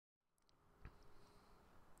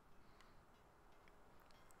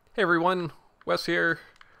Hey everyone, Wes here.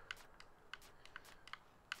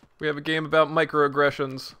 We have a game about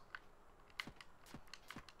microaggressions.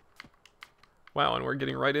 Wow, and we're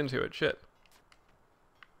getting right into it. Shit.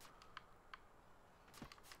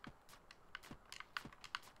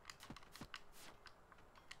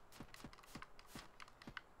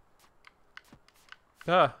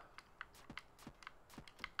 Ah.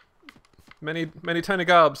 Many tiny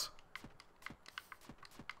gobs.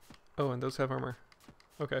 Oh, and those have armor.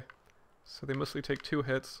 Okay. So they mostly take 2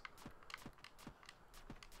 hits.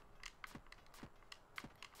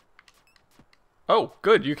 Oh,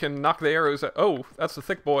 good. You can knock the arrows at... Oh, that's the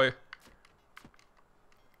thick boy.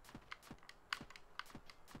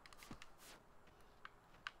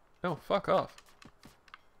 Oh, fuck off.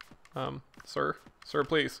 Sir? Sir,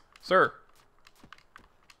 please. Sir!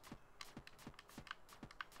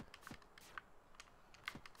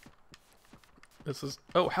 This is...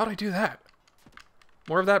 Oh, how'd I do that?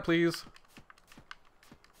 More of that, please.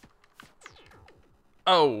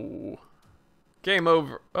 Oh. Game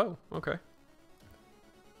over. Oh, okay.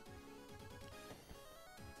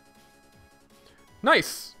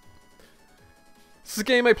 Nice! This is a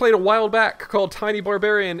game I played a while back called Tiny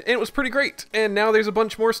Barbarian, and it was pretty great, and now there's a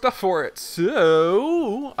bunch more stuff for it.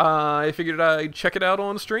 So, I figured I'd check it out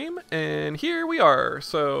on stream, and here we are.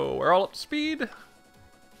 So, we're all up to speed.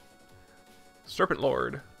 Serpent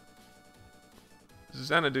Lord.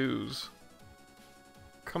 Xanadu's.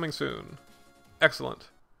 Coming soon. Excellent.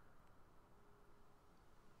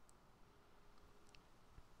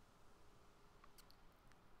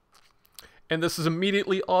 And this is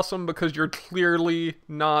immediately awesome because you're clearly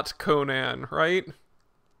not Conan, right?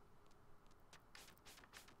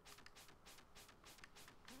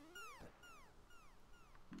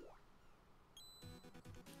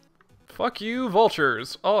 Fuck you,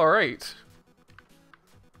 vultures. Alright.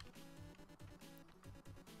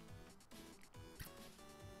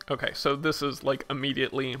 Okay, so this is like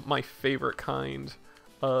immediately my favorite kind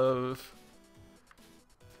of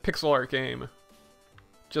pixel art game.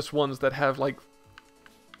 Just ones that have, like,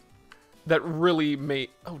 that really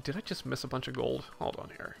make... Oh, did I just miss a bunch of gold? Hold on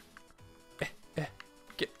here.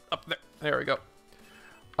 Get up there. There we go.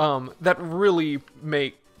 That really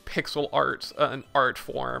make pixel art an art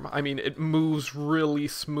form. I mean, it moves really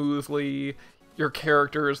smoothly. Your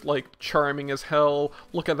character is, like, charming as hell.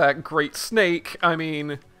 Look at that great snake. I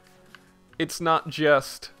mean, it's not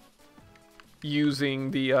just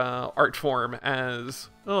using the art form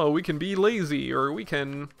as, oh, we can be lazy or we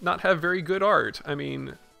can not have very good art. I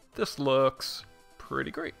mean, this looks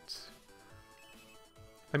pretty great.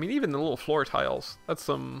 I mean, even the little floor tiles, that's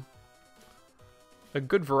a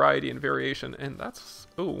good variety and variation. And that's,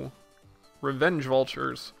 oh, revenge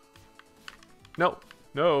vultures. No,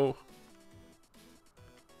 no.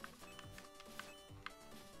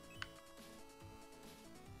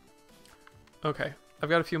 Okay, I've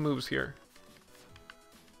got a few moves here.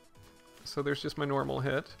 So there's just my normal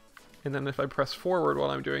hit. And then if I press forward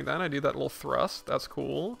while I'm doing that, I do that little thrust. That's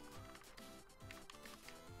cool.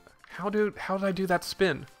 How did I do that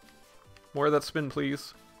spin? More of that spin,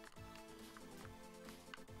 please.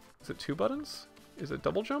 Is it 2 buttons? Is it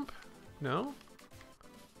double jump? No?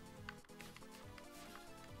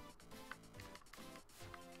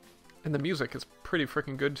 And the music is pretty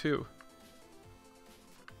freaking good too.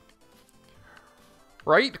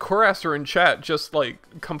 Right? Coraster in chat just,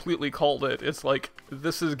 like, completely called it. It's like,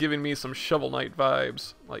 this is giving me some Shovel Knight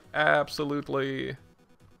vibes. Like, absolutely.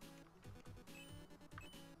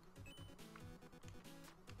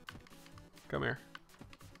 Come here.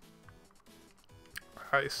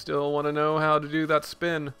 I still want to know how to do that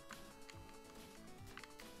spin.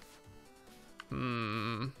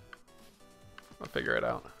 I'll figure it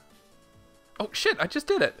out. Oh, shit, I just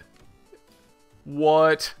did it.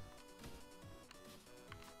 What?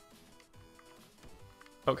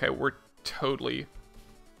 Okay, we're totally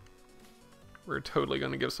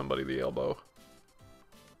gonna give somebody the elbow.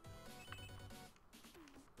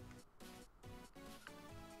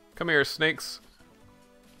 Come here, snakes.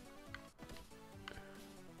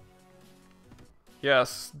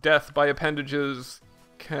 Yes, death by appendages.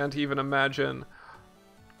 Can't even imagine.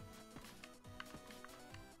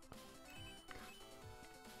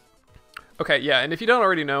 Okay, yeah, and if you don't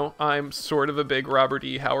already know, I'm sort of a big Robert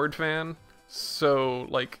E. Howard fan. So,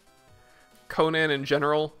 like, Conan in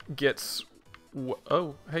general gets,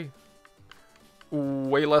 oh, hey,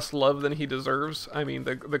 way less love than he deserves. I mean,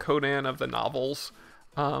 the Conan of the novels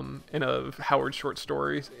and of Howard's short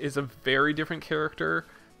stories is a very different character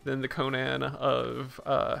than the Conan of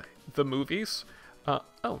the movies.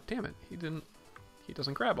 Oh, damn it, he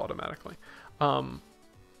doesn't grab automatically.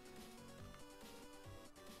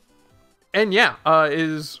 And yeah,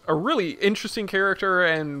 is a really interesting character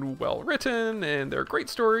and well written, and they're great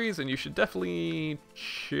stories, and you should definitely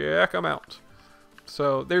check them out.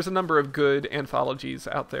 So there's a number of good anthologies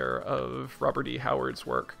out there of Robert E. Howard's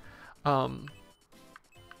work.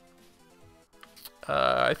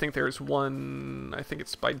 I think there's one, I think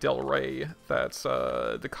it's by Del Rey, that's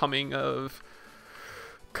The Coming of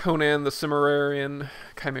Conan the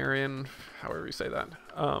Chimerian, however you say that.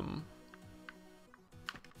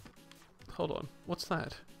 Hold on, what's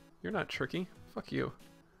that? You're not tricky. Fuck you.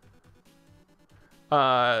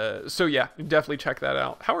 So yeah, definitely check that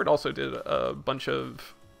out. Howard also did a bunch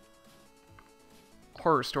of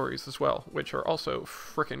horror stories as well, which are also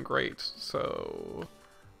frickin' great. So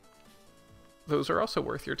those are also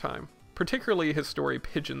worth your time. Particularly his story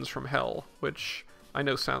Pigeons from Hell, which I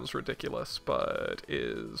know sounds ridiculous, but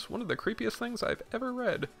is one of the creepiest things I've ever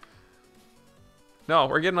read. No,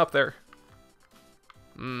 we're getting up there.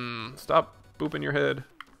 Stop booping your head.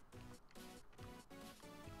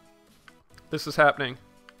 This is happening.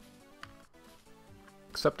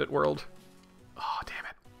 Accept it, world. Oh, damn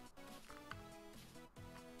it.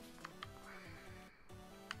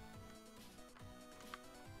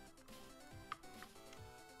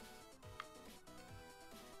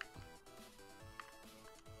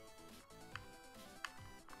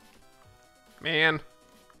 Man.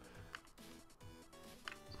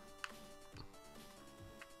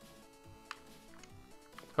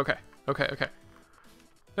 Okay, okay, okay.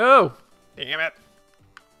 No! Damn it.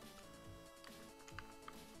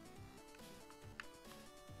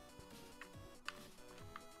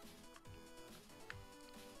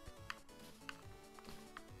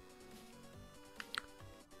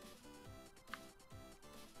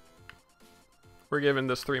 We're giving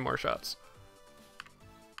this 3 more shots.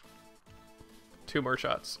 2 more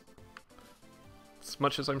shots. As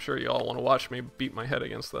much as I'm sure you all want to watch me beat my head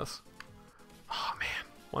against this. Oh man,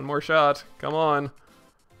 1 more shot. Come on.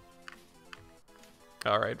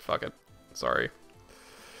 Alright, fuck it. Sorry.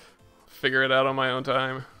 Figure it out on my own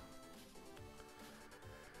time.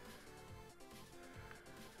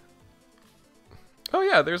 Oh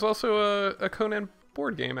yeah, there's also a Conan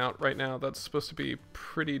board game out right now that's supposed to be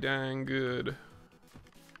pretty dang good.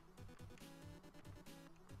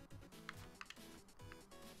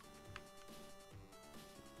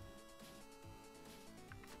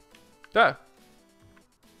 Ah!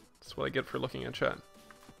 That's what I get for looking at chat.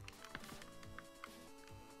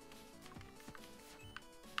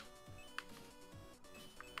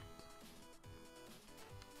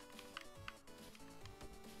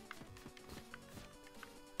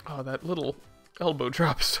 Oh, that little elbow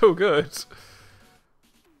drop is so good.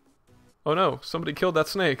 Oh no, somebody killed that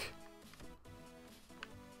snake.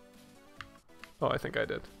 Oh, I think I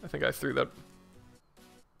did. I think I threw that.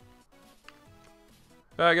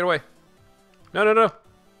 Ah, get away. No, no, no.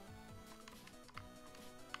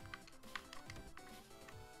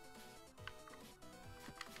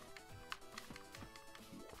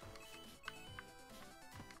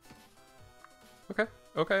 Okay,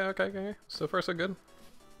 okay, okay, okay. So far, so good.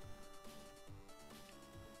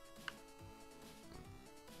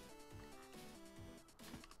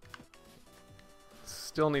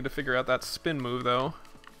 Still need to figure out that spin move, though.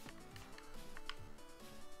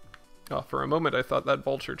 Oh, for a moment I thought that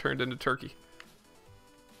vulture turned into turkey.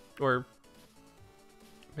 Or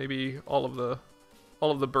maybe all of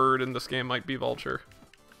the bird in this game might be vulture.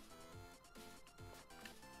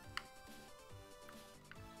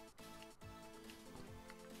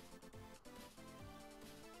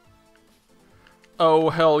 Oh,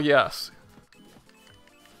 hell yes.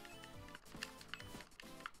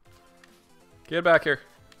 Get back here.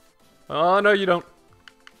 Oh, no, you don't.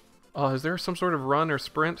 Oh, is there some sort of run or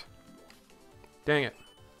sprint? Dang it.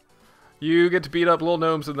 You get to beat up little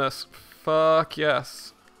gnomes in this. Fuck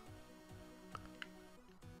yes.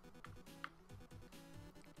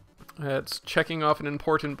 It's checking off an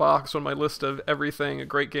important box on my list of everything a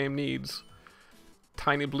great game needs.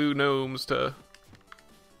 Tiny blue gnomes to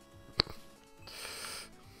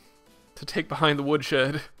take behind the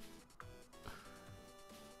woodshed.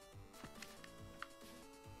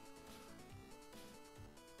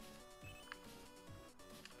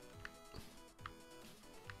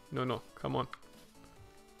 No, no, come on.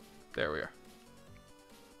 There we are.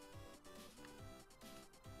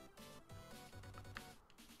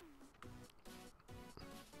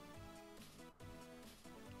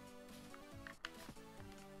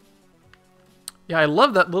 Yeah, I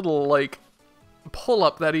love that little, like,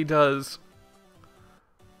 pull-up that he does.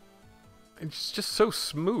 It's just so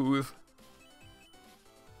smooth.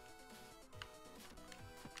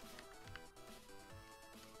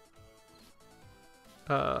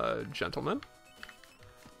 Gentlemen.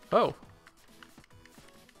 Oh.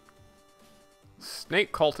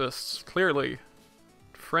 Snake cultists, clearly.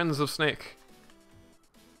 Friends of Snake.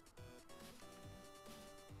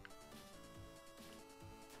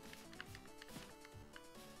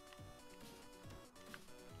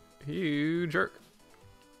 You jerk.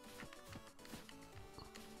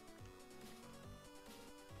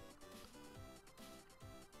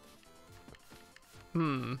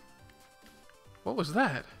 What was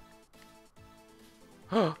that?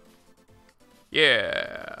 Huh.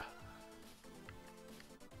 Yeah.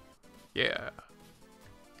 Yeah.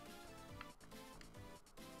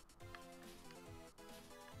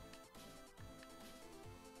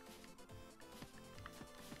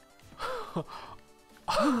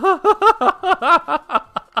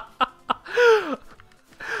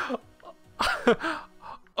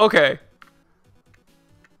 Okay.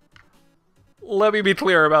 Let me be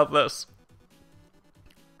clear about this.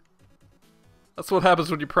 That's what happens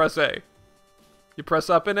when you press A. You press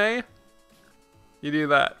up in A, you do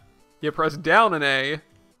that. You press down in A,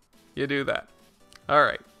 you do that.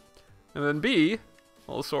 Alright. And then B,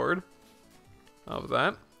 little sword. Of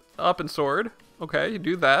that. Up and sword. Okay, you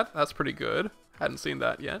do that. That's pretty good. Hadn't seen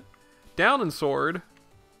that yet. Down and sword.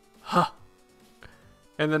 Huh.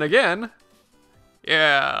 And then again.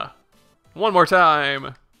 Yeah. One more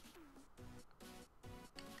time.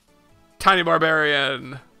 Tiny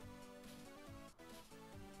Barbarian.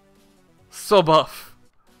 So buff.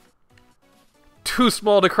 Too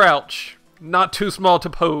small to crouch. Not too small to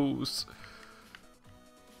pose.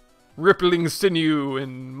 Rippling sinew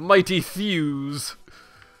and mighty thews.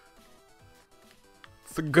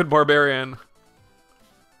 It's a good barbarian.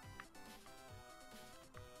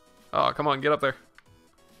 Oh, come on, get up there.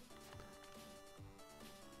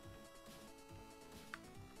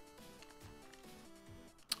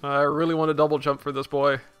 I really want to double jump for this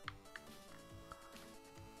boy.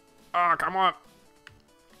 Oh, come on.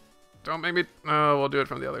 Don't make me... Oh, we'll do it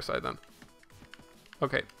from the other side then.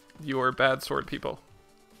 Okay, you are bad sword people.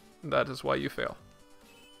 That is why you fail.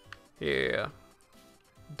 Yeah.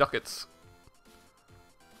 Ducats.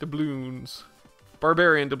 Doubloons.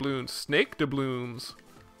 Barbarian doubloons. Snake doubloons.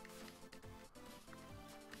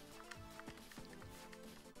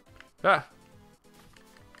 Ah.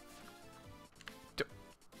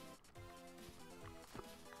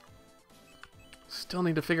 Still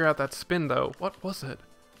need to figure out that spin though. What was it?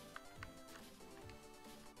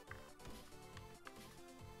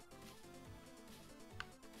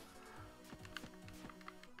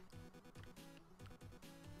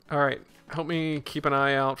 Alright, help me keep an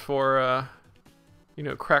eye out for, you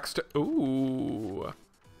know, cracks to... Ooh.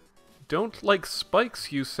 Don't like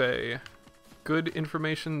spikes, you say. Good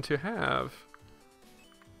information to have.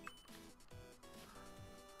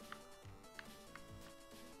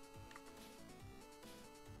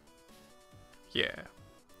 Yeah.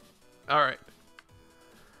 Alright.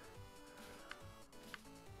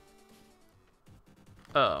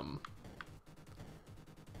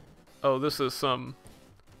 Oh, this is some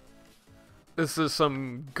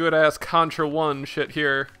good-ass Contra 1 shit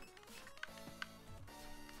here.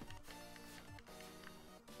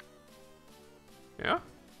 Yeah?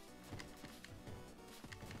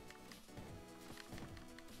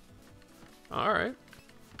 Alright.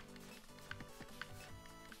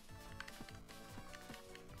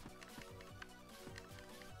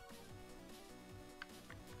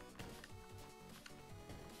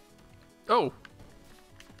 Oh!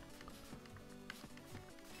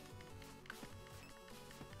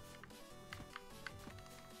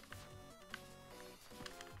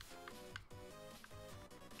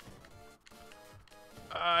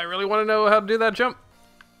 I really want to know how to do that jump.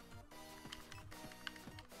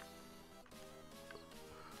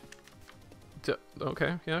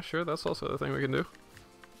 Okay, yeah, sure, that's also a thing we can do.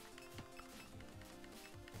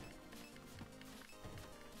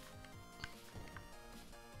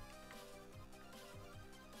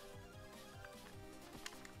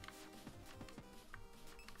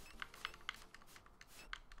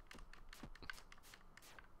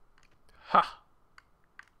 Ha!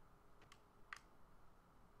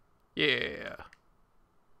 Yeah.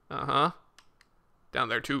 Uh-huh. Down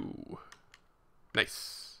there too.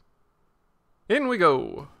 Nice. In we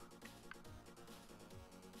go.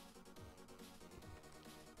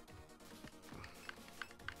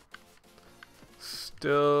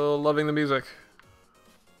 Still loving the music.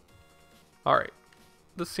 Alright.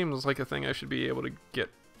 This seems like a thing I should be able to get.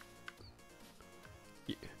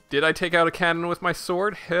 Did I take out a cannon with my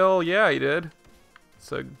sword? Hell yeah, I did.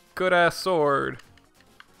 It's a good-ass sword.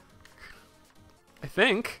 I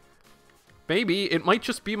think. Maybe. It might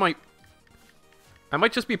just be my... I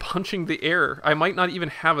might just be punching the air. I might not even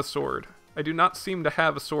have a sword. I do not seem to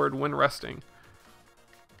have a sword when resting.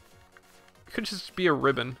 It could just be a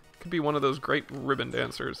ribbon. It could be one of those great ribbon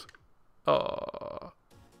dancers. I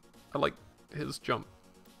like his jump.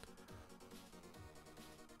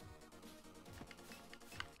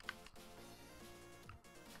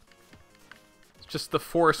 It's just the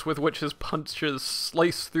force with which his punches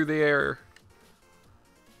slice through the air.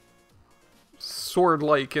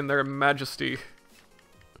 Sword-like in their majesty.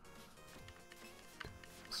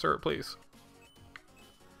 Sir, please.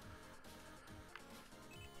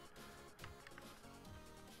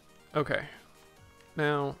 Okay.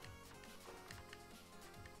 Now...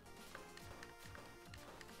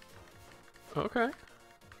 Okay.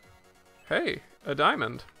 Hey, a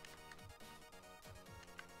diamond.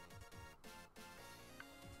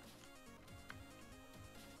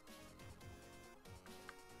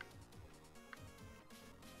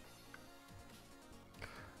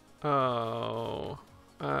 Oh,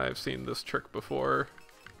 I've seen this trick before.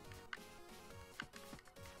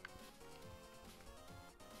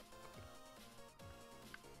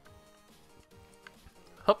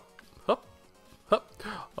 Hup, hup, hup.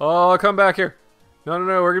 Oh, come back here. No, no,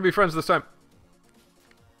 no, we're gonna be friends this time.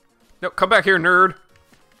 No, come back here, nerd.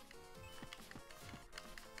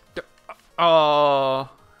 Oh,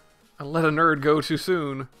 I let a nerd go too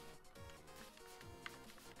soon.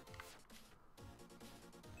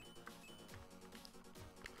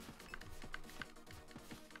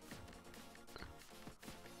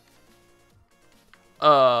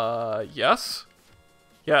 Yes?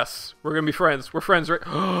 Yes, we're gonna be friends. We're friends, right?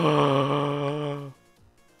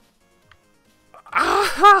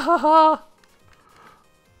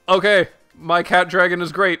 Okay, my cat dragon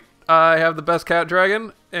is great. I have the best cat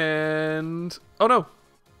dragon, and... Oh no!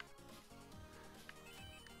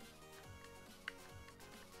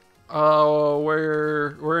 Oh,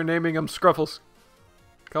 we're naming him Scruffles.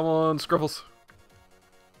 Come on, Scruffles.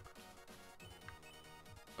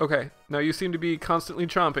 Okay, now you seem to be constantly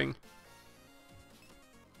chomping.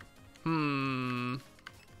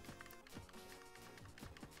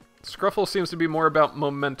 Scruffle seems to be more about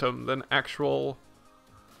momentum than actual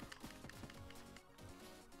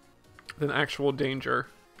danger.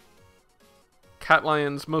 Cat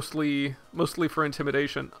lions mostly for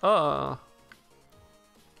intimidation.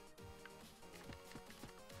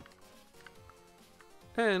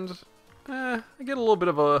 And I get a little bit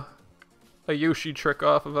of a Yoshi trick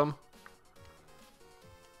off of him.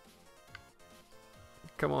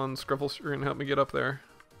 Come on, Scruffles, you're gonna help me get up there.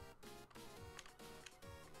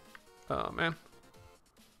 Oh, man.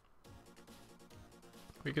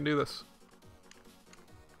 We can do this.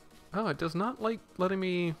 Oh, it does not like letting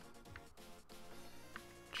me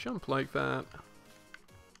jump like that.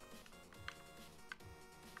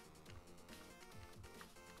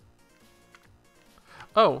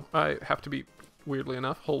 Oh, I have to be, weirdly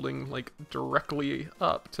enough, holding, like, directly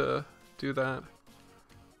up to do that.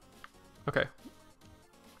 Okay.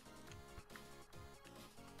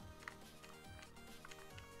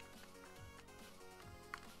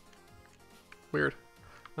 Weird.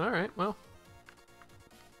 Alright, well.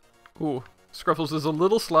 Ooh, Scruffles is a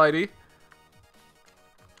little slidey.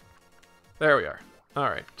 There we are.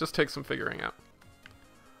 Alright, just take some figuring out.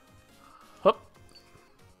 Hup.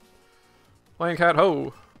 Lion cat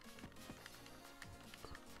ho!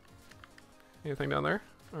 Anything down there?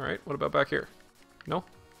 Alright, what about back here? No?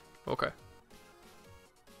 Okay.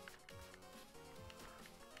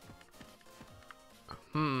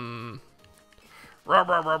 Rub,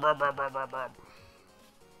 rub, rub, rub, rub, rub, rub, rub.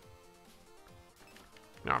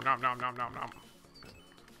 Nom, nom, nom, nom, nom, nom.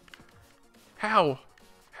 How?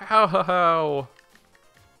 How?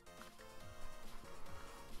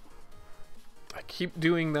 I keep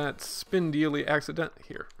doing that spin dealy accident.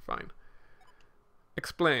 Here, fine.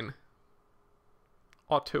 Explain.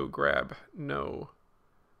 Auto grab. No.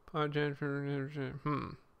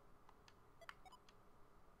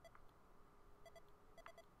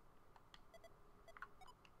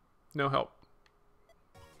 No help.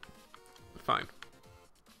 Fine.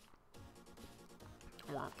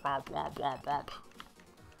 Womp, womp, womp, womp, womp.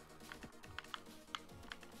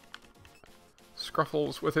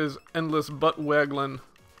 Scruffles with his endless butt waggling.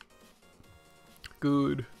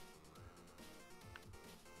 Good.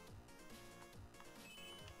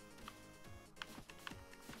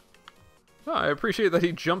 Oh, I appreciate that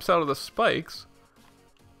he jumps out of the spikes.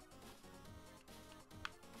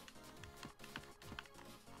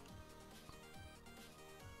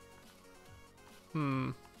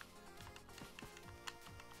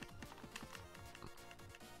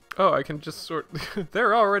 Oh, I can just sort...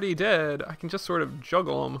 They're already dead. I can just sort of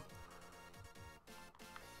juggle them.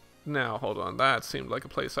 Now, hold on. That seemed like a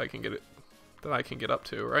place I can get it, that I can get up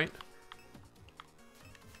to, right?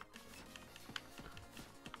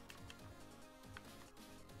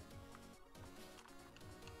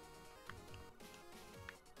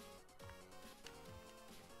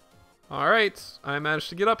 Alright, I managed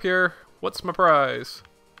to get up here. What's my prize?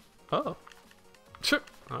 Oh.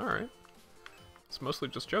 Alright. It's mostly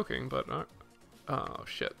just joking, but... oh,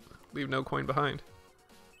 shit. Leave no coin behind.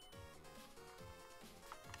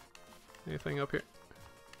 Anything up here?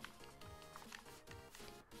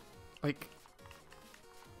 Like...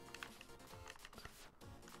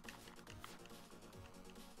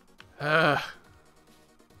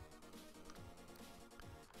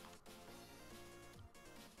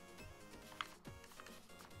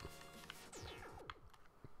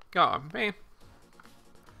 Aw, man.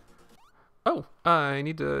 Oh, I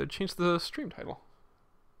need to change the stream title.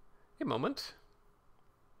 A moment.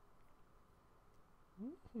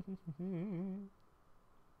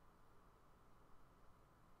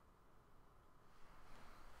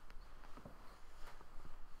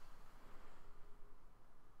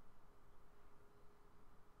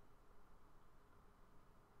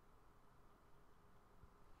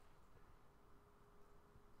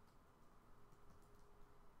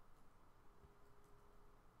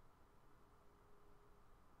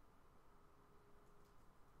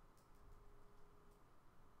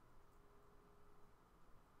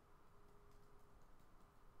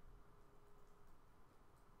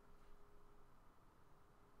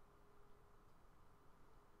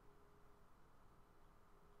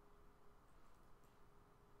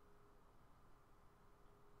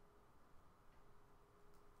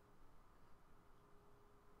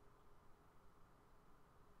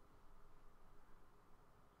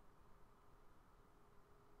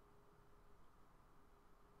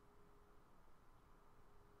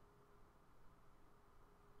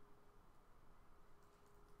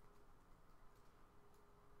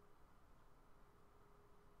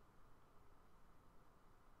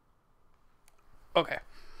 Okay.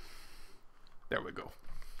 There we go.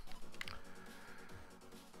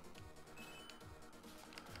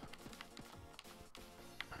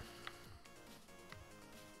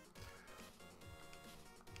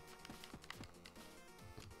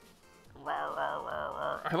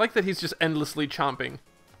 I like that he's just endlessly chomping.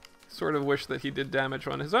 Sort of wish that he did damage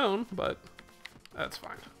on his own, but that's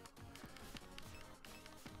fine.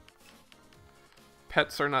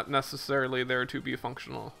 Pets are not necessarily there to be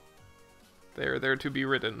functional. They are there to be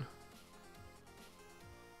ridden.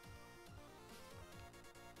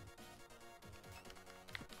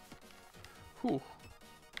 Whew.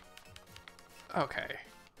 Okay.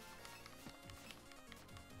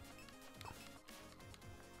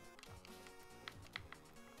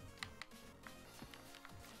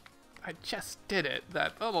 I just did it.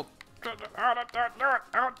 That little... There's...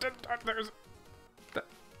 That...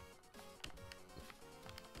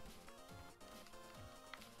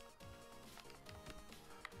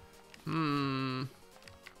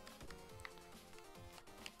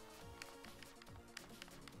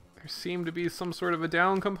 There seemed to be some sort of a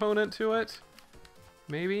down component to it.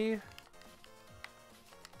 Maybe?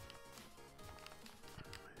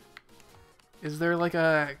 Is there like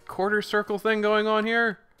a quarter circle thing going on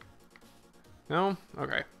here? No?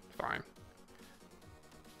 Okay, fine.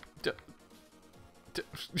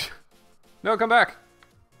 No, come back!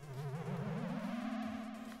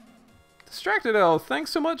 Distracted Elf,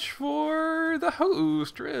 thanks so much for the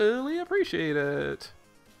host. Really appreciate it.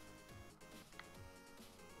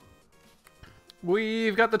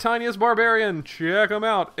 We've got the tiniest barbarian. Check him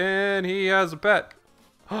out. And he has a pet.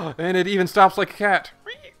 And it even stops like a cat.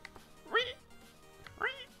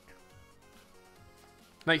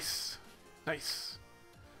 Nice. Nice.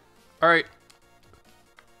 Alright.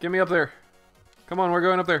 Get me up there. Come on, we're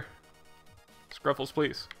going up there. Scruffles,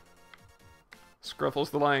 please. Scruffles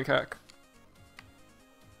the lion cack.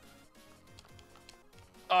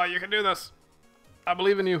 Oh, you can do this. I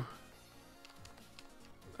believe in you.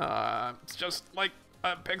 It's just like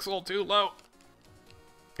a pixel too low.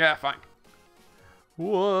 Yeah, fine.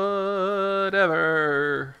 Whatever.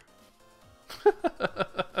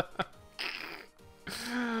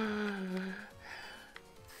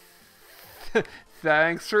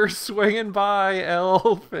 Thanks for swinging by,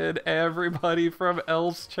 Elf, and everybody from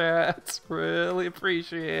Elf's chats. Really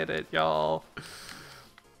appreciate it, y'all.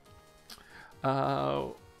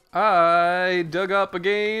 I dug up a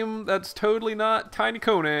game that's totally not Tiny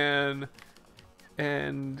Conan,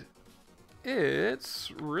 and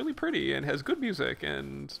it's really pretty and has good music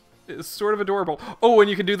and is sort of adorable. Oh, and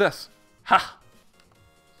you can do this. Ha!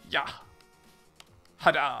 Yeah.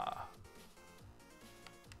 Hada!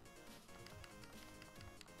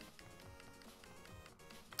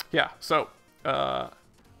 Yeah, so, the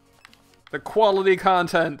quality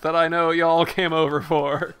content that I know y'all came over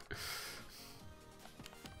for.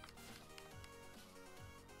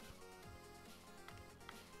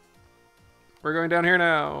 We're going down here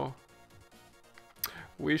now.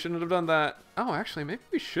 We shouldn't have done that. Oh, actually, maybe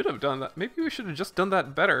we should have done that. Maybe we should have just done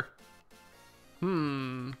that better.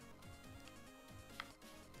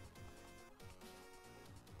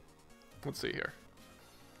 Let's see here.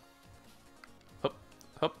 Hup,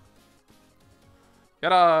 hup.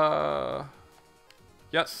 Yada!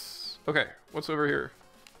 Yes. Okay, what's over here?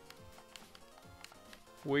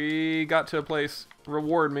 We got to a place.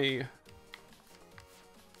 Reward me.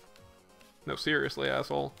 No, seriously,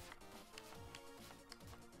 asshole.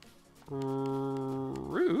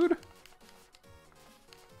 Rude.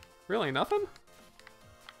 Really, nothing?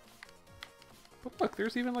 But look,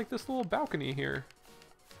 there's even like this little balcony here.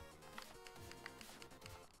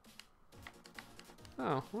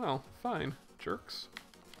 Oh, well, fine, jerks.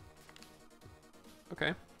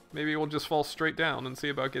 Okay, maybe we'll just fall straight down and see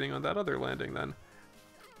about getting on that other landing then.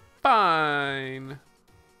 Fine.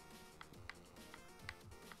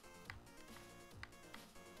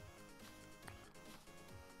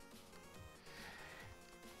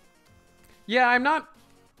 Yeah,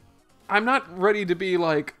 I'm not ready to be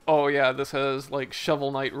like, oh yeah, this has like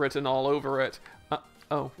Shovel Knight written all over it.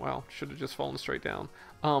 Oh, wow, should have just fallen straight down.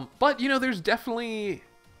 But, you know, there's definitely...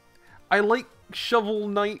 I like Shovel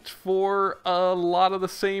Knight for a lot of the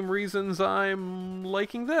same reasons I'm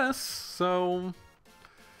liking this, so...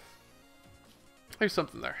 There's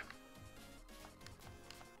something there.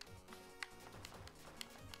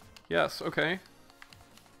 Yes, okay.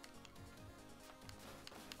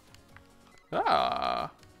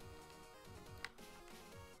 Ah.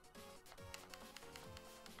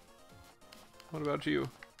 What about you?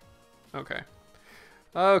 Okay.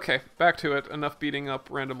 Okay, back to it. Enough beating up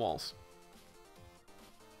random walls.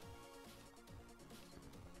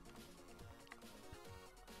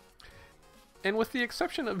 And with the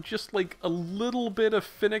exception of just like a little bit of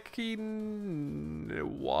finicky...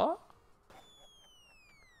 What?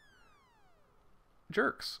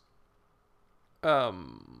 Jerks.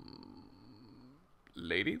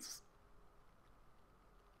 Ladies?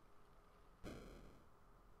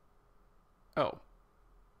 Oh.